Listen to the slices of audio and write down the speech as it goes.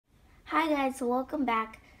Hi guys, welcome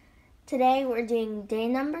back. Today we're doing day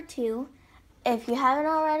number 2. If you haven't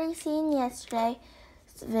already seen yesterday's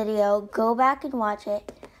video, go back and watch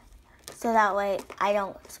it so that way I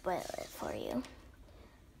don't spoil it for you.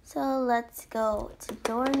 So let's go to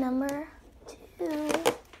door number 2.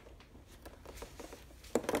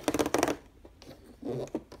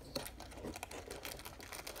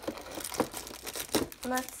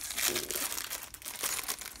 Let's see.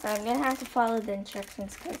 So I'm going to have to follow the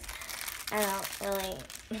instructions because I don't really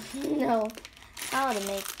know how to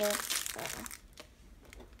make this. So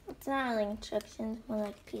it's not really instructions, more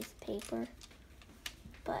like a piece of paper.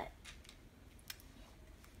 But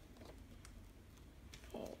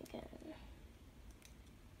here we go.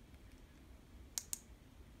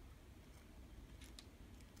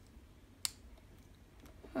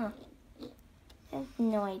 Huh. I have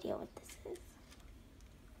no idea what this is.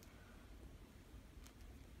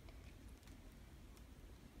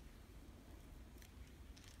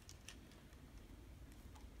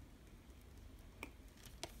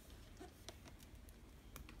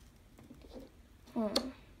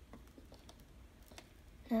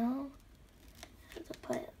 Now, I have to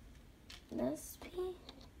put this piece.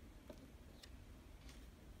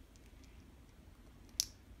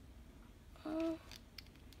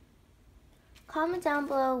 Comment down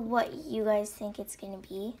below what you guys think it's going to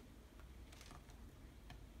be.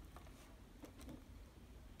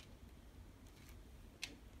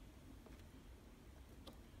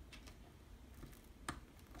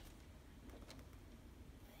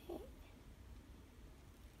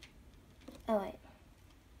 Oh, wait.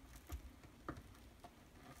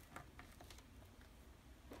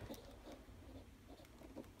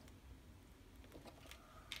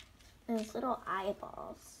 There's little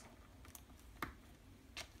eyeballs.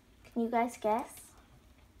 Can you guys guess?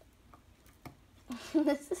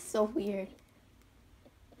 This is so weird.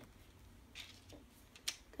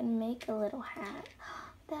 Gonna make a little hat.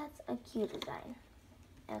 That's a cute design.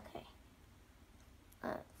 Okay.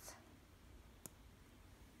 Let's.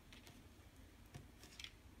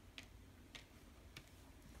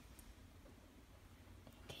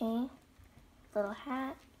 Okay. Little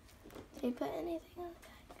hat. Did you put anything on the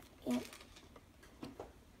back? Yep.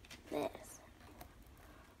 This.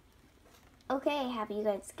 Okay, have you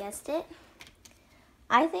guys guessed it?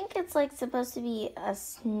 I think it's like supposed to be a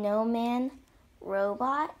snowman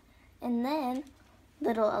robot, and then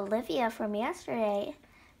little Olivia from yesterday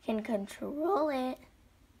can control it.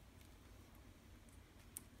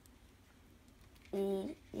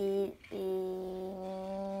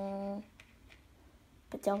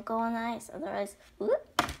 But don't go on the ice, otherwise, whoop.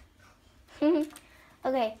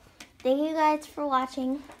 Okay, thank you guys for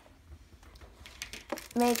watching.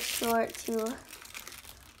 Make sure to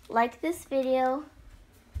like this video,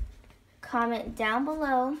 comment down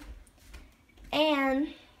below, and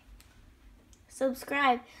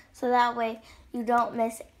subscribe so that way you don't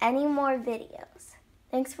miss any more videos.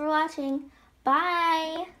 Thanks for watching.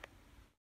 Bye!